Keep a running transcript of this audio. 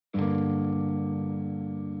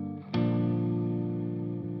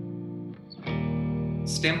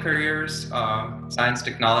STEM careers, science,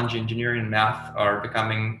 technology, engineering, and math are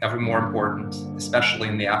becoming ever more important, especially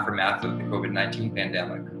in the aftermath of the COVID-19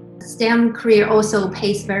 pandemic. STEM career also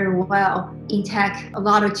pays very well. In tech, a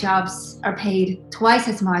lot of jobs are paid twice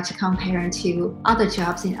as much compared to other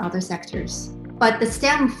jobs in other sectors. But the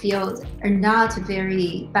STEM fields are not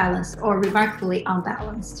very balanced or remarkably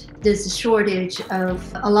unbalanced. There's a shortage of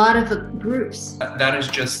a lot of groups. That is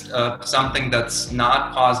just something that's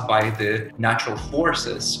not caused by the natural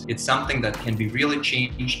forces. It's something that can be really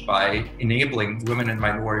changed by enabling women and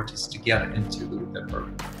minorities to get into the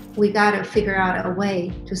program. We got to figure out a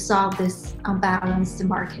way to solve this unbalanced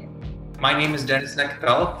market. My name is Dennis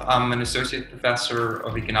Nekapelov. I'm an associate professor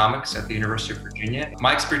of economics at the University of Virginia.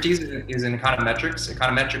 My expertise is in econometrics.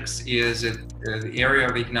 Econometrics is the area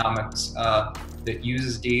of economics that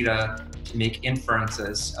uses data to make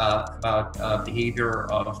inferences about behavior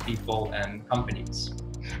of people and companies.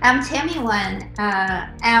 I'm Tammy Wan.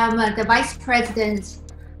 I'm the Vice President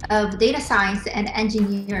of Data Science and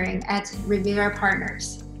Engineering at Rivera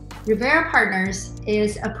Partners. Rivera Partners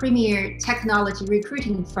is a premier technology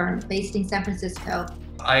recruiting firm based in San Francisco.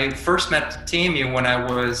 I first met Tammy when I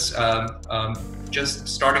was just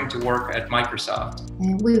starting to work at Microsoft.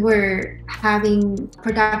 And we were having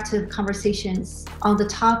productive conversations on the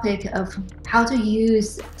topic of how to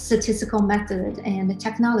use statistical method and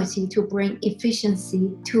technology to bring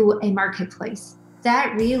efficiency to a marketplace.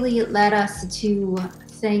 That really led us to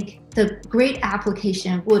think the great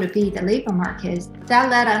application would be the labor market. That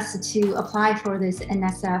led us to apply for this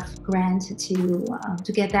NSF grant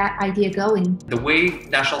to get that idea going. The way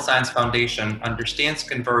National Science Foundation understands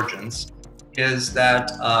convergence is that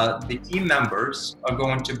the team members are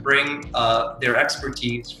going to bring their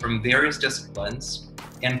expertise from various disciplines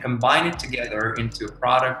and combine it together into a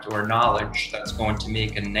product or knowledge that's going to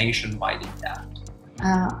make a nationwide impact.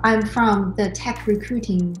 I'm from the tech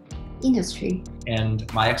recruiting industry.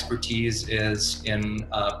 And my expertise is in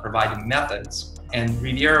providing methods. And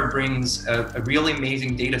Rivera brings a really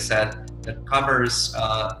amazing data set that covers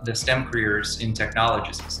the STEM careers in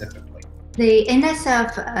technology specifically. The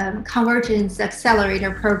NSF Convergence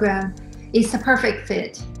Accelerator program is a perfect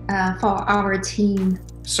fit for our team.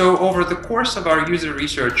 So over the course of our user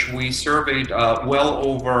research, we surveyed well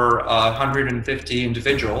over 150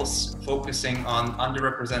 individuals, focusing on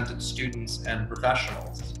underrepresented students and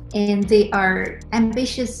professionals. And they are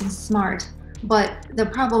ambitious and smart, but the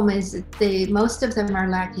problem is most of them are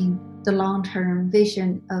lacking the long-term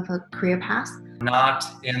vision of a career path. Not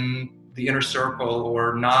in the inner circle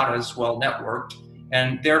or not as well networked,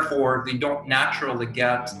 and therefore they don't naturally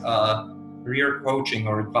get career coaching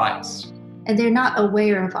or advice. And they're not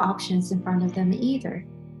aware of options in front of them either,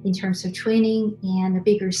 in terms of training and a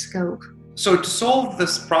bigger scope. So to solve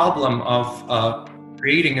this problem of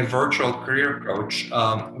creating a virtual career coach,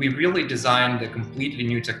 we really designed a completely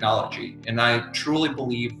new technology. And I truly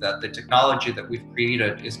believe that the technology that we've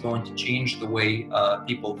created is going to change the way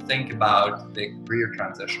people think about the career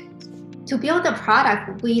transitions. To build the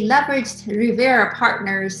product, we leveraged Rivera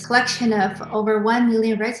Partners' collection of over 1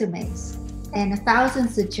 million resumes and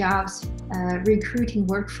thousands of jobs recruiting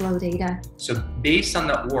workflow data. So based on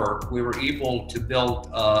that work, we were able to build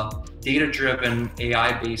data-driven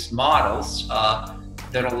AI-based models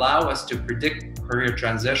that allow us to predict career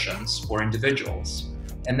transitions for individuals.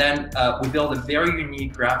 And then we build a very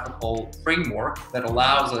unique graphical framework that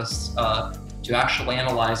allows us to actually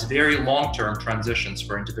analyze very long-term transitions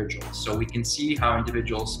for individuals. So we can see how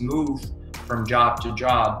individuals move from job to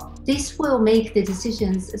job. This will make the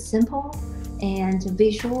decisions simple and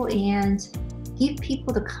visual and give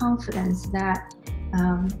people the confidence that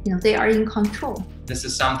they are in control. This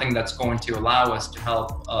is something that's going to allow us to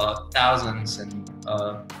help thousands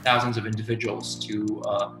of individuals to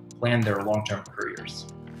plan their long-term careers.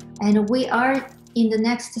 And we are in the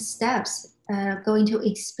next steps going to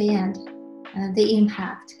expand the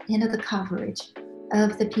impact and the coverage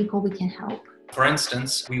of the people we can help. For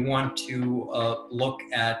instance, we want to look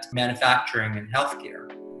at manufacturing and healthcare.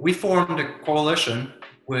 We formed a coalition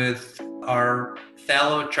with our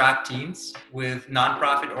fellow track teams, with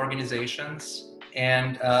nonprofit organizations,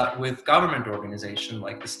 and with government organizations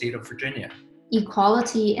like the state of Virginia.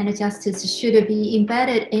 Equality and justice should be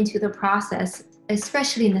embedded into the process,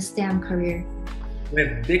 especially in the STEM career. We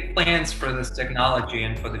have big plans for this technology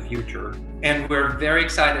and for the future, and we're very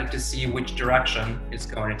excited to see which direction it's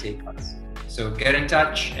going to take us. So get in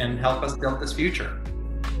touch and help us build this future.